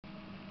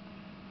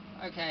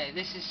Okay,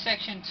 this is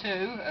section 2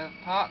 of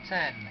part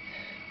 10.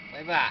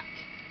 We're back.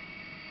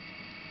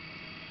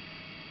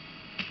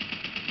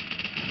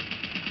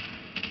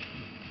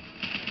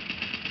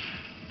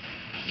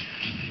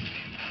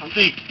 I'm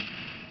deep.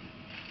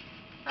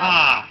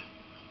 Ah!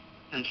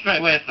 And straight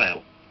away I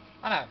fail.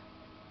 I know.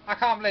 I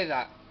can't believe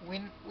that.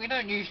 We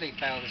don't usually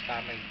fail this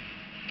badly.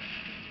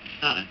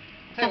 No. Tell you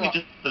Probably what.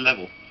 just the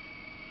level.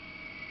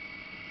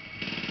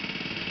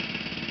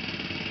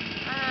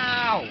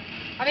 Ow!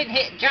 I didn't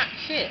hit jack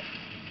shit.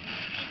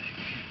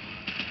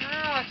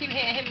 Ow, I keep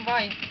hitting him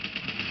by...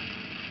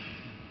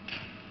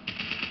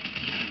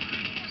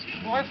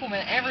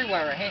 Riflemen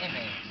everywhere are hitting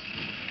me.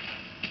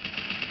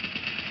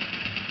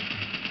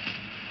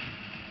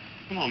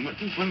 Come on,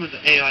 when was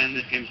the AI in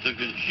this game so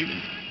good at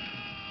shooting?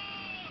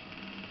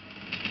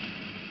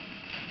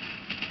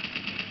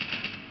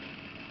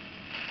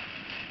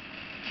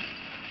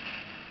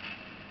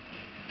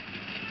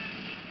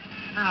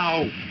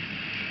 Ow!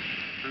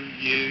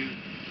 You.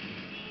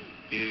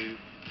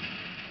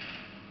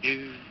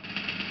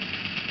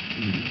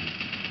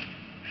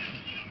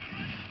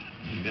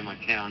 Get my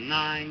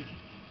KR9.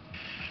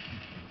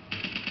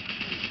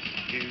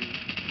 You.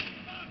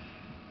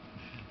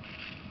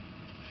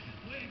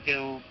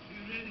 Kill.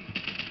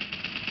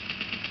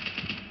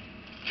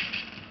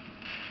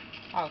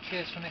 Oh,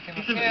 cheers for making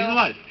my He's kill.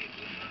 alive.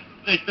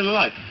 No, he's still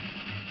alive.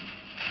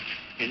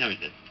 Okay, no he's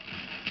dead.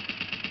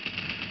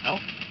 Hell?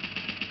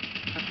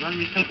 That's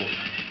randomly teleport.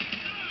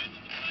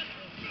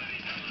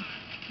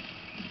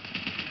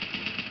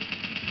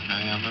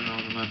 I am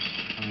anonymous.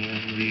 I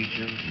am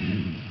Legion.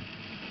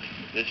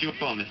 Yes, you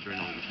are Mr.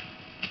 Anonymous.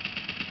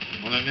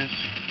 What I miss?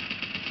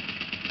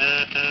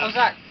 Oh,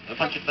 Zach. A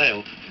bunch of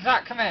failed.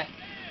 Zach, come here.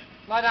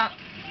 Lie down.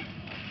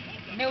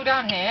 Kneel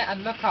down here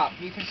and look up.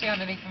 You can see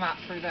underneath the map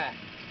through there.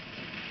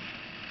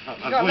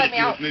 You gotta let me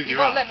out. You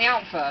gotta let me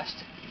out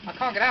first. I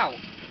can't get out.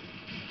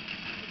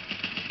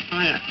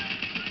 Oh yeah.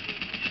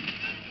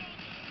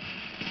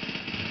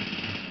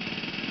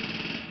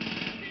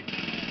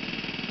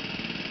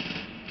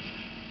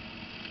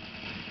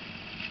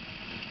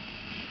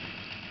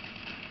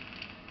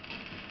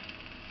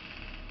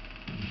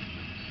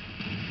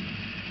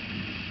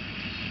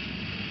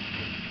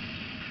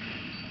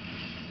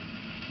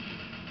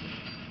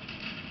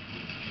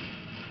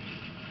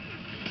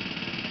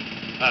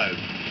 Oh.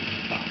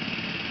 Fuck.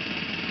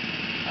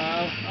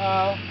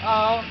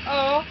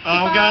 Oh.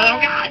 Oh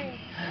god,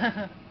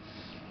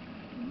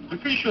 I'm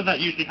pretty sure that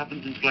usually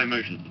happens in slow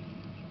motion.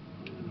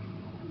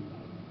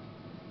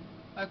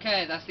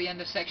 Okay, that's the end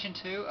of section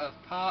 2 of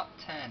part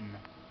 10.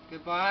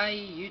 Goodbye,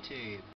 YouTube.